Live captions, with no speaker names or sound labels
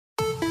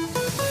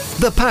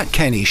The Pat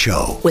Kenny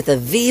Show with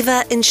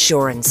Aviva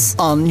Insurance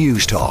on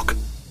News Talk.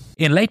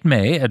 In late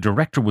May, a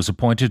director was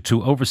appointed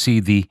to oversee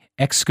the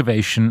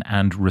excavation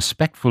and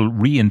respectful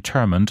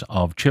re-interment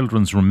of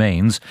children's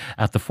remains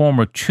at the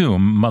former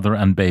Tuam mother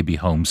and baby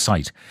home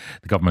site.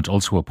 The government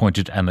also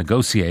appointed a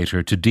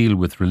negotiator to deal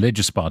with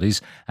religious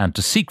bodies and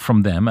to seek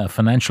from them a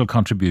financial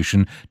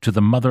contribution to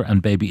the mother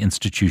and baby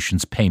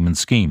institution's payment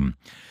scheme.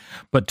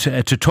 But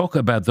to talk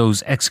about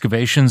those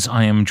excavations,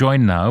 I am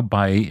joined now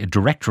by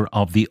Director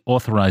of the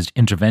Authorised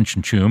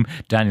Intervention Tuam,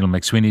 Daniel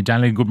McSweeney.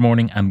 Daniel, good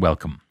morning and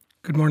welcome.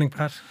 Good morning,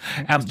 Pat.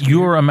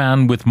 You're a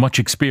man with much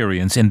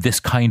experience in this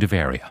kind of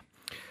area.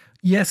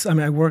 Yes,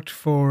 I worked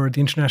for the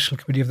International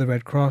Committee of the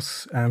Red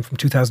Cross from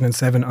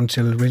 2007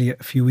 until really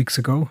a few weeks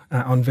ago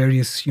on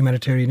various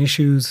humanitarian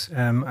issues.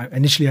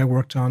 Initially, I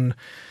worked on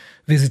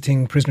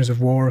visiting prisoners of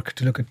war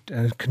to look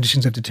at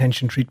conditions of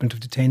detention, treatment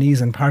of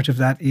detainees, and part of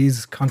that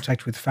is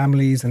contact with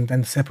families and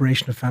then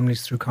separation of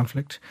families through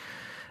conflict.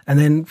 And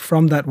then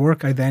from that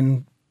work, I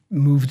then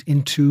moved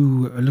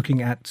into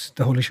looking at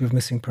the whole issue of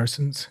missing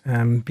persons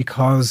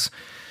because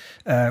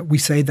we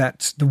say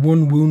that the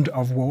one wound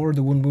of war,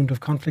 the one wound of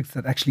conflict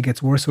that actually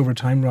gets worse over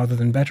time rather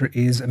than better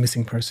is a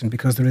missing person,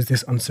 because there is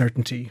this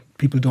uncertainty.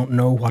 People don't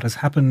know what has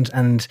happened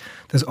and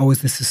there's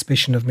always this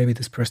suspicion of maybe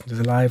this person is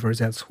alive or is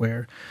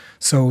elsewhere.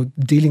 So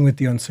dealing with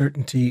the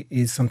uncertainty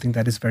is something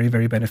that is very,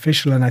 very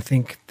beneficial, and I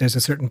think there's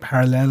a certain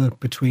parallel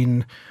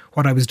between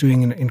what I was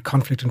doing in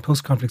conflict and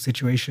post-conflict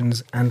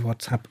situations and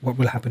what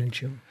will happen in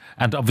Tuam.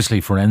 And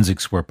obviously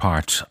forensics were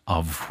part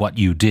of what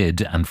you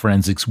did, and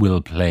forensics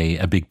will play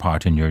a big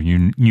part in your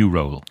new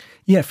role.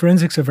 Yeah,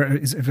 forensics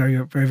is very,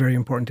 very, very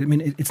important. I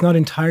mean, it's not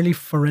entirely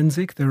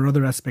forensic. There are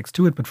other aspects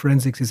to it, but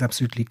forensics is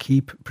absolutely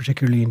key,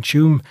 particularly in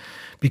Tuam,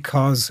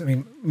 because,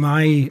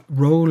 my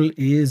role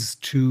is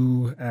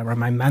to, or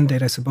my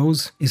mandate, I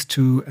suppose, is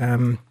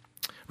to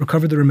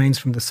recover the remains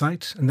from the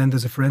site, and then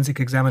there's a forensic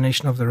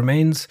examination of the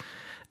remains.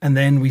 And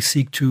then we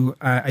seek to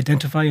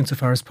identify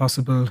insofar as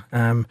possible,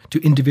 to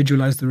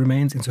individualise the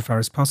remains insofar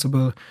as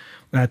possible,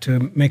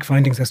 to make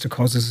findings as to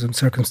causes and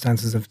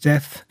circumstances of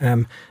death,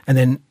 and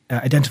then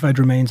identified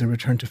remains are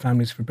returned to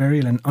families for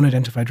burial, and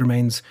unidentified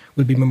remains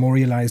will be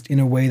memorialised in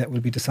a way that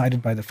will be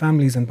decided by the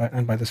families and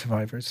by the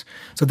survivors.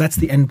 So that's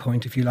the end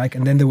point, if you like,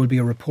 and then there will be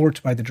a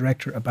report by the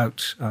director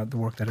about the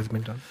work that has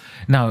been done.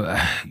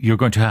 Now, you're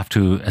going to have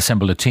to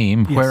assemble a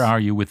team. Yes. Where are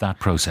you with that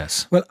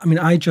process? Well,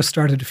 I just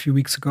started a few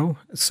weeks ago,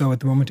 so at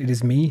the moment it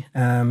is me,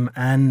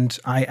 and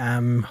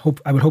I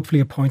will hopefully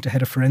appoint a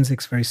head of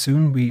forensics very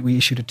soon. We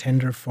issued a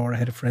tender for a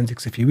head of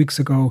forensics a few weeks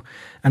ago,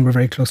 and we're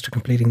very close to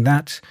completing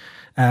that.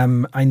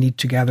 I need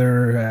to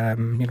gather,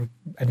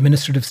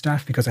 administrative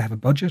staff because I have a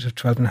budget of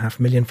 12.5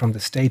 million from the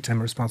state.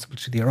 I'm responsible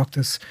to the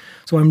Oireachtas.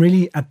 So I'm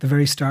really at the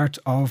very start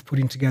of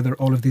putting together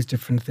all of these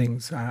different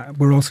things.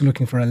 We're also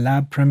looking for a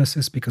lab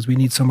premises because we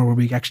need somewhere where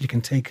we actually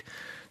can take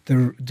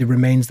the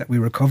remains that we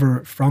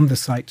recover from the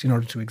site in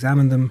order to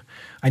examine them.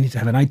 I need to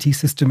have an IT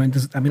system.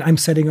 And I'm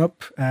setting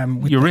up.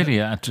 You're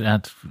really at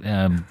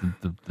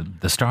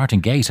the starting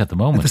gate at the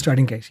moment. At the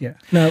starting gate, yeah.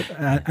 Now,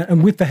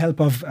 and with the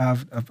help of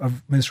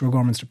Minister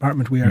O'Gorman's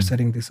department, we are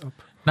setting this up.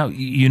 Now,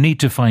 you need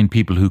to find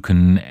people who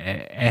can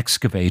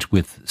excavate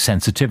with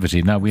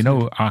sensitivity. Now, we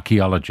know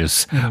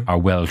archaeologists are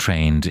well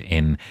trained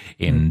in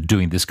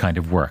doing this kind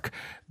of work.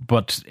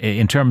 But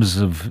in terms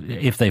of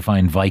if they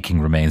find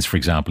Viking remains, for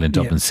example, in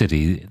Dublin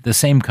City, the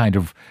same kind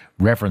of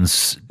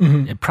reverence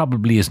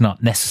probably is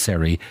not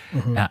necessary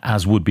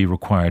as would be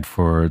required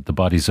for the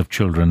bodies of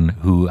children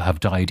who have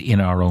died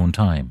in our own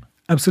time.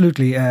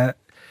 Absolutely.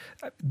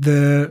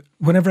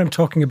 Whenever I'm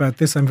talking about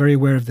this, I'm very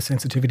aware of the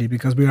sensitivity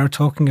because we are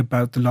talking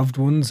about the loved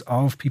ones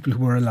of people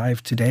who are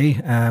alive today,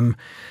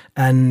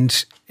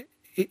 and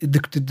the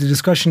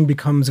discussion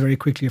becomes very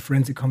quickly a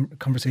forensic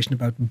conversation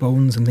about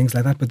bones and things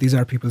like that, but these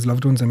are people's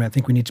loved ones. I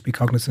think we need to be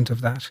cognizant of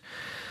that.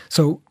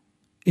 So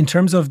in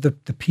terms of the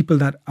people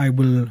that I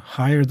will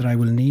hire, that I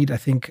will need, I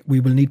think we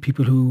will need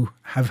people who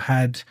have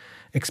had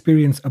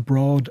experience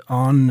abroad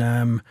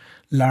on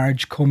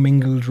large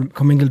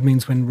commingled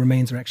means when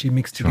remains are actually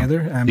mixed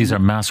together. These are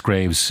mass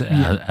graves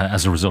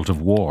as a result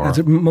of war.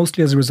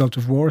 Mostly as a result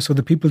of war. So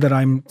the people that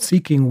I'm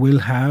seeking will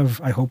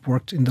have, I hope,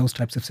 worked in those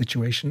types of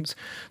situations.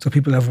 So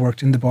people have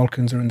worked in the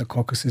Balkans or in the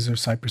Caucasus or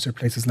Cyprus or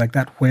places like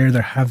that where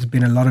there has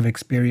been a lot of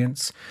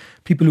experience.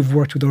 People who've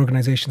worked with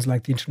organisations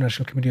like the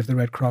International Committee of the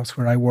Red Cross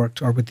where I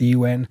worked, or with the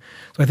UN.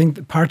 So I think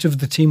that part of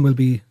the team will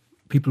be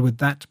people with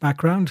that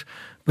background,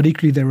 but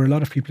equally there were a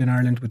lot of people in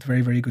Ireland with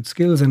very, very good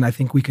skills, and I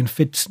think we can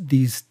fit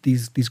these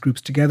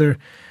groups together.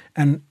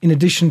 And in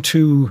addition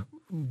to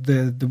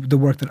the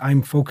work that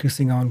I'm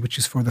focusing on, which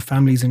is for the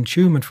families in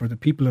Tuam and for the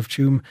people of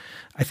Tuam,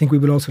 I think we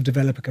will also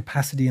develop a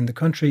capacity in the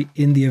country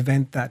in the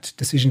event that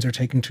decisions are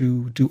taken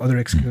to do other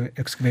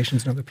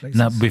excavations in other places.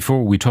 Now,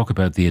 before we talk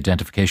about the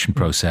identification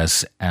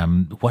process,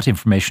 what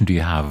information do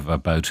you have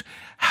about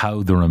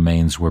how the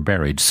remains were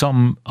buried?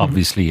 Some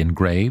obviously in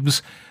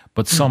graves,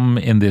 but some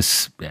in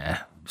this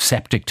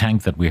septic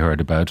tank that we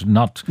heard about,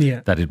 not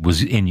that it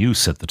was in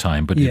use at the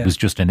time, but it was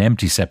just an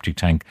empty septic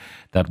tank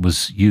that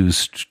was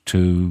used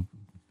to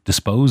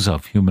dispose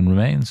of human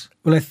remains?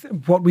 Well,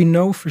 what we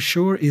know for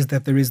sure is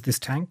that there is this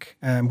tank,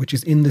 which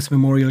is in this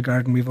memorial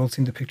garden. We've all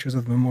seen the pictures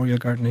of the memorial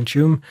garden in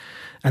Tuam,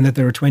 and that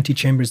there are 20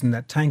 chambers in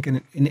that tank,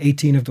 and in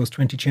 18 of those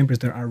 20 chambers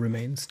there are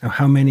remains. Now,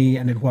 how many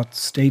and in what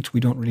state, we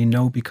don't really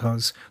know,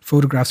 because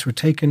photographs were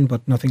taken,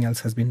 but nothing else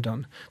has been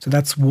done. So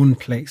that's one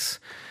place,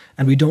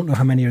 and we don't know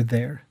how many are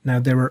there. Now,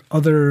 there are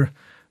other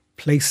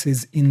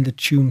places in the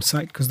Tuam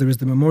site, because there is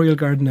the memorial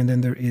garden and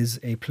then there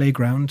is a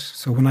playground.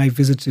 So when I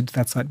visited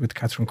that site with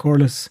Catherine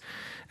Corliss,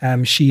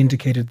 she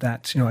indicated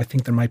that, I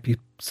think there might be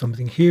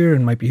something here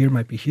and might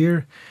be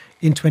here.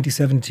 In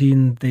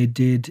 2017, they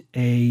did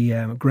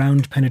a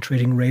ground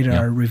penetrating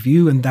radar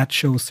review, and that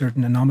shows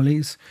certain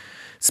anomalies.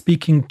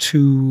 Speaking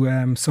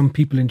to some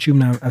people in Tuam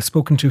now, I've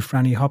spoken to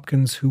Franny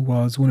Hopkins, who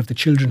was one of the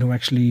children who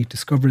actually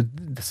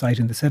discovered the site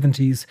in the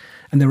 70s.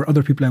 And there were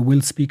other people I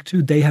will speak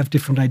to. They have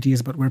different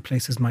ideas about where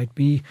places might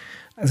be.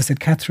 As I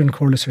said, Catherine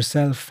Corliss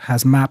herself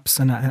has maps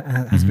and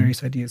has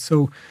various ideas.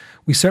 So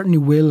we certainly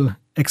will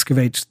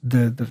excavate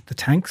the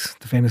tanks,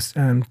 the famous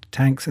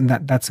tanks, and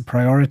that's a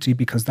priority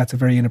because that's a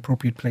very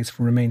inappropriate place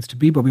for remains to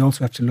be. But we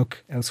also have to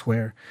look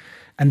elsewhere.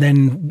 And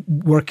then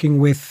working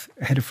with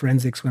a head of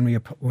forensics when we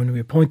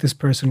appoint this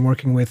person,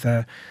 working with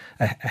a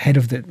head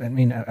of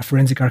a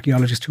forensic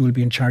archaeologist who will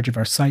be in charge of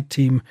our site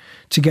team.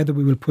 Together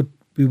we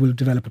will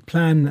develop a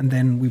plan, and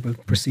then we will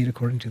proceed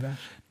according to that.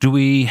 Do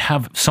we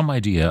have some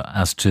idea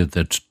as to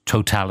the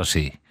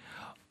totality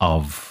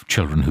of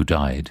children who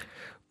died?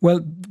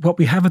 Well, what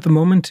we have at the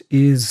moment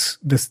is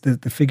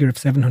the figure of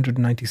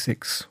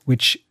 796,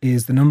 which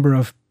is the number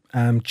of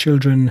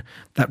children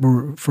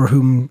for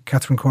whom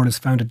Catherine Corliss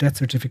found a death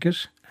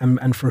certificate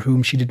and for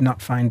whom she did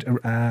not find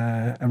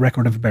a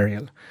record of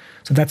burial.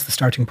 So that's the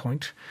starting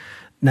point.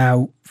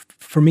 Now,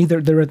 for me,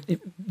 there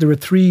are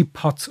three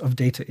pots of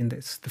data in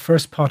this. The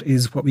first pot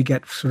is what we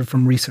get sort of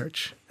from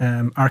research,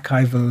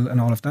 archival and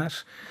all of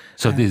that.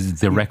 So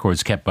the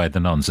records kept by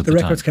the nuns at the time?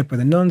 The records kept by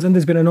the nuns, and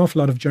there's been an awful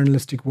lot of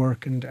journalistic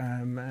work and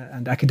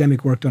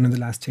academic work done in the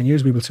last 10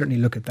 years. We will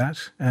certainly look at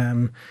that.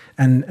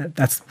 And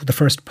that's the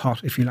first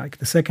pot, if you like.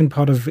 The second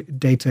pot of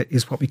data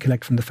is what we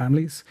collect from the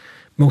families,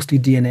 mostly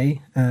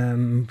DNA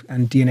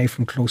and DNA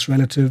from close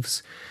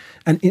relatives.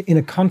 And in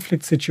a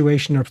conflict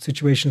situation or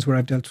situations where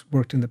I've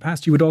worked in the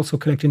past, you would also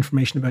collect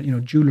information about,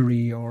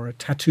 jewelry or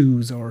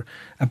tattoos or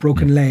a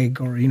broken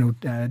leg or,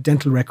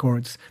 dental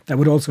records that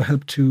would also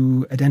help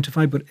to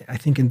identify. But I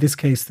think in this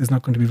case, there's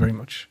not going to be very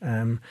much.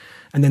 And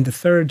then the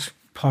third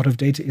pot of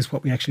data is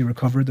what we actually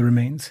recover, the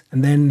remains.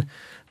 And then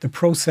the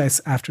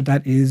process after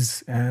that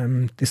is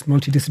this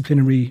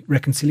multidisciplinary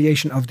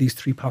reconciliation of these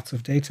three pots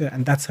of data,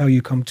 and that's how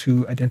you come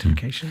to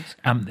identifications.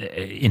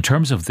 In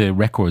terms of the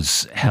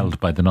records held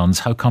by the nuns,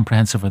 how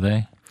comprehensive are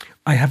they?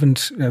 I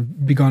haven't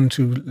begun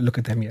to look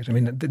at them yet. I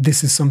mean,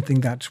 this is something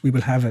that we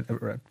will have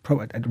a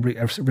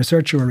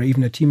researcher or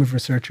even a team of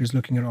researchers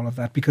looking at all of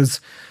that,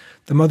 because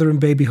the Mother and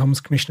Baby Homes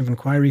Commission of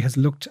Inquiry has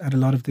looked at a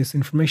lot of this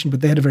information,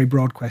 but they had a very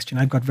broad question.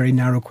 I've got very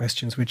narrow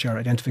questions, which are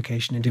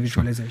identification,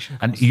 individualization.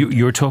 And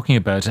you're talking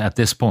about, at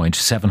this point,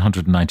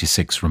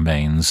 796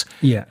 remains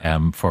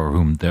for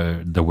whom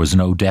there was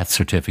no death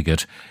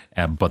certificate,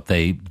 but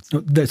they...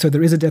 So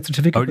there is a death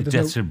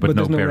certificate, but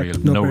no burial,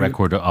 no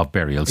record of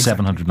burial,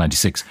 exactly.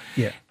 796.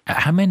 Yeah.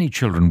 How many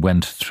children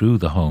went through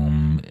the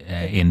home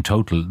in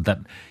total?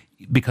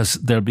 Because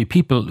there'll be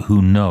people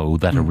who know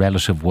that a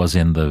relative was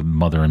in the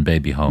mother and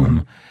baby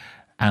home,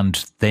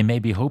 and they may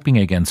be hoping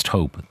against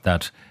hope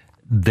that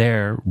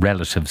their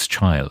relative's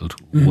child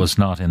was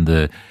not in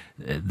the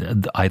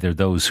either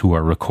those who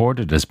are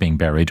recorded as being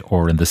buried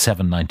or in the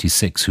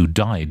 796 who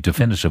died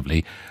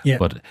definitively,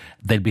 but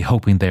they'd be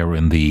hoping they were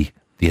in the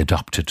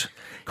adopted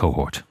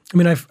cohort. I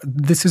mean,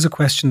 this is a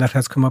question that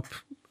has come up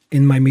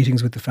in my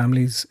meetings with the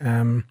families.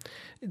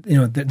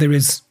 There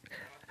is...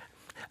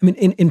 I mean,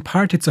 in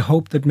part, it's a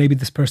hope that maybe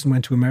this person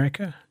went to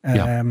America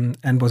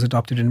and was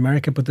adopted in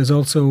America, but there's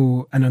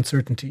also an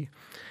uncertainty.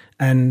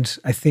 And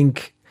I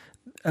think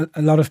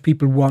a lot of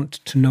people want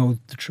to know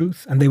the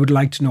truth, and they would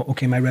like to know,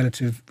 okay, my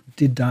relative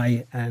did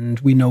die and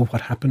we know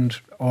what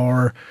happened,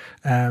 or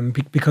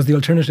because the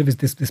alternative is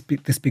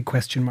this big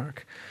question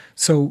mark.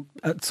 So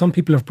some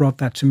people have brought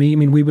that to me. I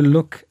mean, we will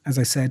look, as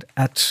I said,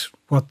 at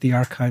what the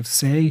archives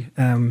say.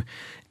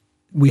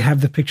 We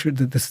have the picture,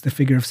 the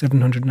figure of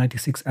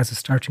 796 as a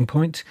starting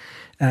point.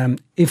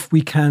 If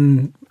we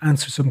can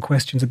answer some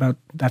questions about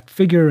that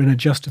figure and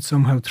adjust it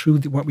somehow through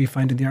what we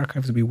find in the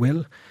archives, we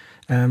will.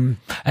 And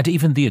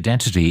even the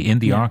identity in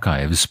the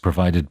archives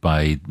provided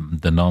by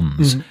the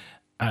nuns,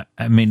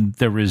 I mean,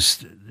 there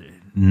is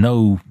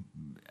no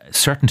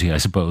certainty, I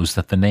suppose,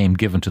 that the name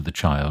given to the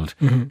child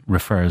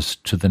refers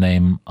to the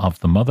name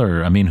of the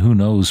mother. I mean, who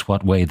knows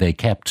what way they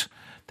kept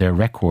their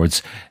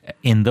records.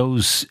 In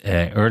those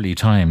early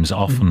times,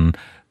 often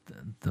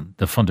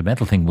the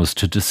fundamental thing was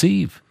to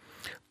deceive.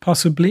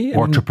 Possibly.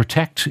 Or to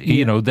protect,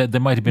 they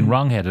might have been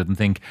wrong-headed and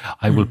think,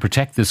 I will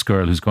protect this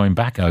girl who's going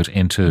back out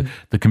into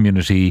the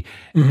community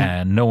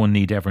and no one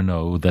need ever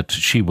know that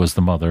she was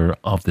the mother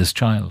of this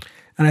child.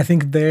 And I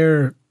think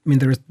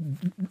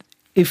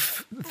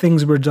if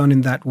things were done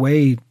in that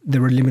way,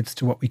 there were limits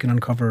to what we can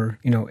uncover,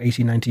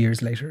 80, 90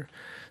 years later.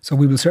 So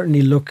we will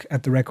certainly look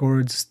at the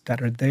records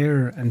that are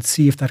there and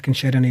see if that can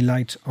shed any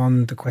light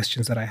on the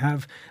questions that I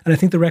have. And I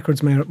think the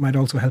records might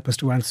also help us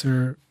to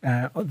answer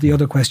the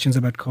other questions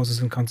about causes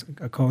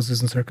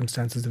and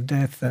circumstances of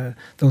death,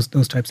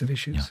 those types of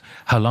issues. Yeah.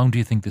 How long do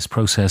you think this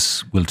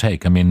process will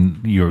take? I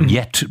mean, you're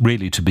yet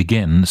really to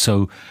begin.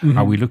 So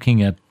are we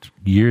looking at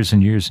years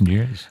and years and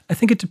years? I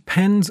think it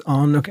depends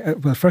on,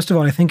 well, first of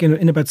all, I think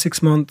in about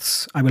 6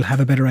 months, I will have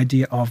a better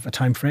idea of a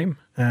time frame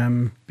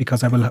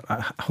because I will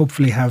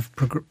hopefully have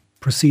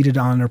proceeded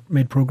on or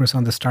made progress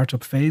on the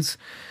startup phase.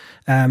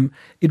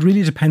 It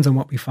really depends on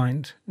what we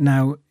find.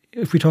 Now,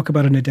 if we talk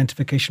about an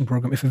identification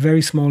program, if a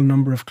very small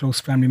number of close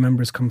family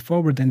members come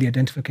forward, then the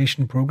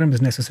identification program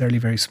is necessarily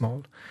very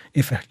small.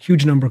 If a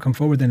huge number come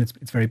forward, then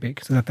it's very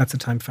big. So that's a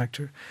time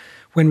factor.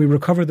 When we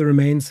recover the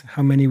remains,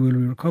 how many will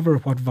we recover?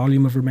 What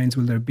volume of remains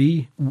will there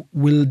be?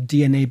 Will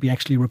DNA be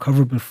actually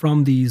recoverable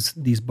from these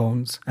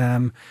bones?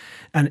 And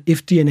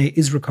if DNA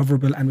is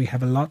recoverable and we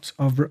have a lot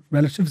of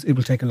relatives, it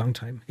will take a long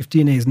time. If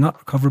DNA is not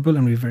recoverable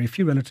and we have very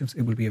few relatives,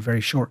 it will be a very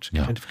short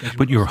identification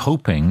But you're process.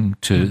 hoping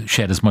to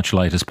shed as much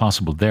light as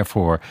possible.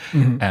 Therefore,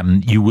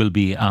 you will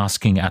be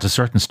asking at a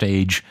certain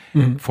stage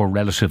for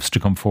relatives to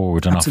come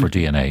forward and offer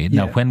DNA.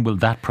 Now, when will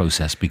that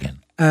process begin?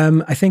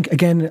 I think,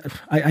 again,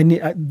 I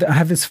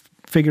have this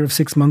figure of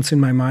 6 months in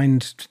my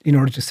mind in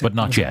order to say. But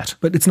not yet.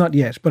 But it's not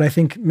yet. But I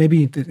think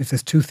maybe if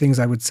there's two things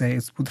I would say,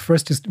 the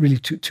first is really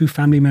two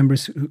family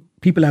members,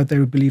 people out there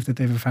who believe that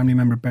they have a family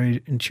member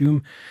buried in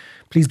Tuam.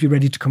 Please be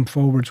ready to come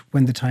forward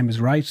when the time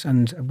is right,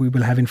 and we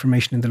will have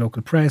information in the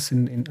local press,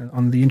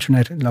 on the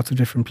internet, in lots of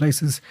different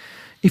places,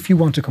 if you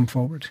want to come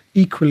forward.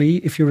 Equally,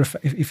 if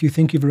you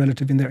think you have a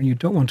relative in there and you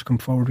don't want to come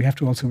forward, we have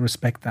to also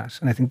respect that.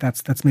 And I think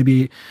that's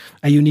maybe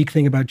a unique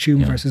thing about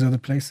Tuam versus other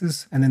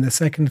places. And then the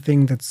second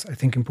thing that's, I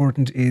think,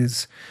 important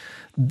is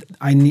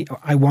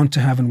I want to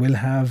have and will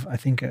have, I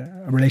think,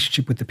 a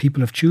relationship with the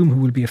people of Tuam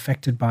who will be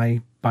affected by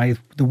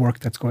the work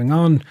that's going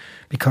on,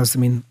 because, I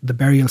mean, the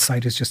burial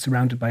site is just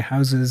surrounded by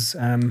houses.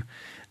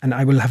 And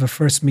I will have a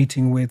first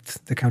meeting with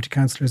the county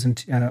councillors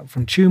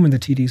from Tuam and the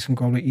TDs from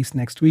Galway East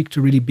next week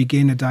to really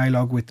begin a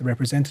dialogue with the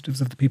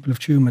representatives of the people of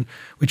Tuam, and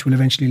which will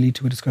eventually lead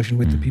to a discussion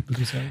with the people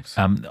themselves.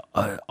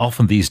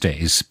 Often these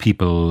days,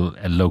 people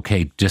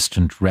locate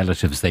distant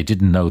relatives they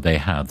didn't know they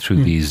had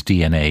through these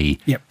DNA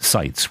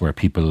sites where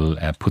people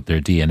put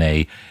their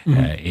DNA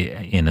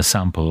in a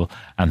sample,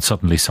 and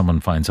suddenly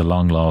someone finds a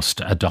long-lost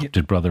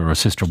adopted brother or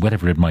sister,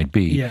 whatever it might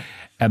be.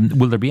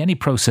 Will there be any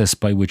process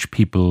by which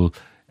people...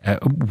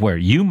 where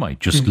you might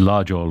just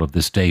lodge all of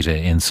this data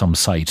in some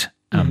site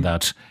and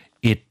that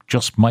it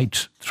just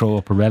might throw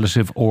up a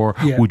relative, or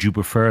would you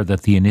prefer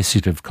that the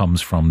initiative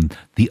comes from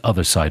the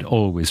other side,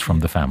 always from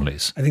the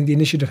families? I think the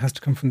initiative has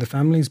to come from the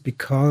families,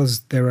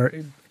 because there are...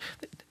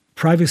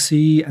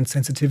 privacy and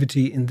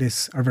sensitivity in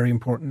this are very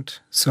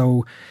important.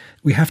 So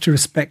we have to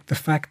respect the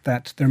fact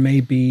that there may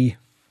be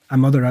a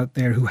mother out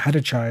there who had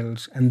a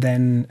child and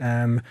then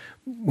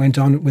went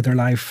on with her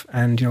life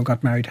and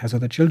got married, has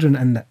other children,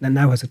 and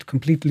now has a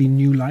completely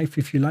new life,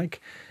 if you like,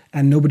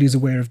 and nobody's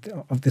aware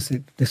of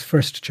this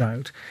first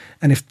child.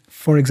 And if,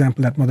 for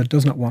example, that mother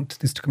does not want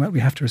this to come out,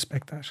 we have to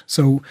respect that.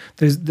 So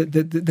there's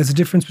a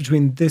difference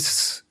between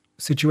this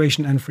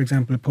situation and, for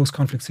example,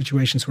 post-conflict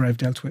situations where I've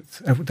dealt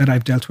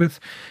with,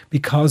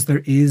 because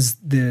there is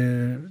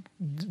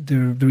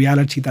the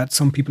reality that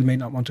some people may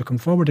not want to come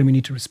forward, and we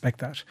need to respect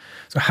that.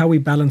 So how we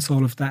balance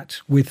all of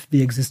that with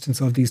the existence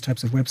of these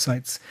types of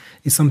websites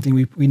is something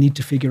we need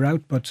to figure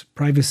out. But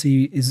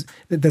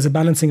there's a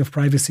balancing of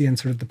privacy and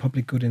sort of the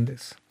public good in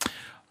this.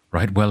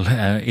 Right. Well,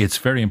 it's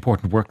very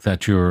important work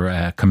that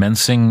you're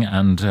commencing,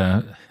 and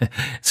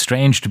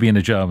strange to be in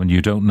a job and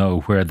you don't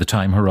know where the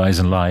time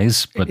horizon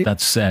lies, but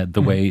that's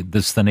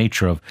that's the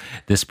nature of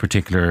this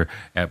particular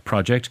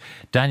project.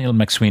 Daniel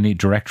McSweeney,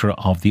 Director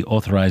of the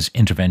Authorised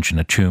Intervention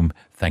at Tuam,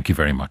 thank you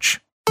very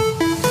much.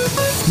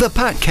 The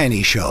Pat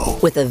Kenny Show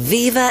with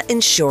Aviva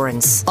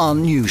Insurance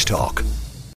on News Talk.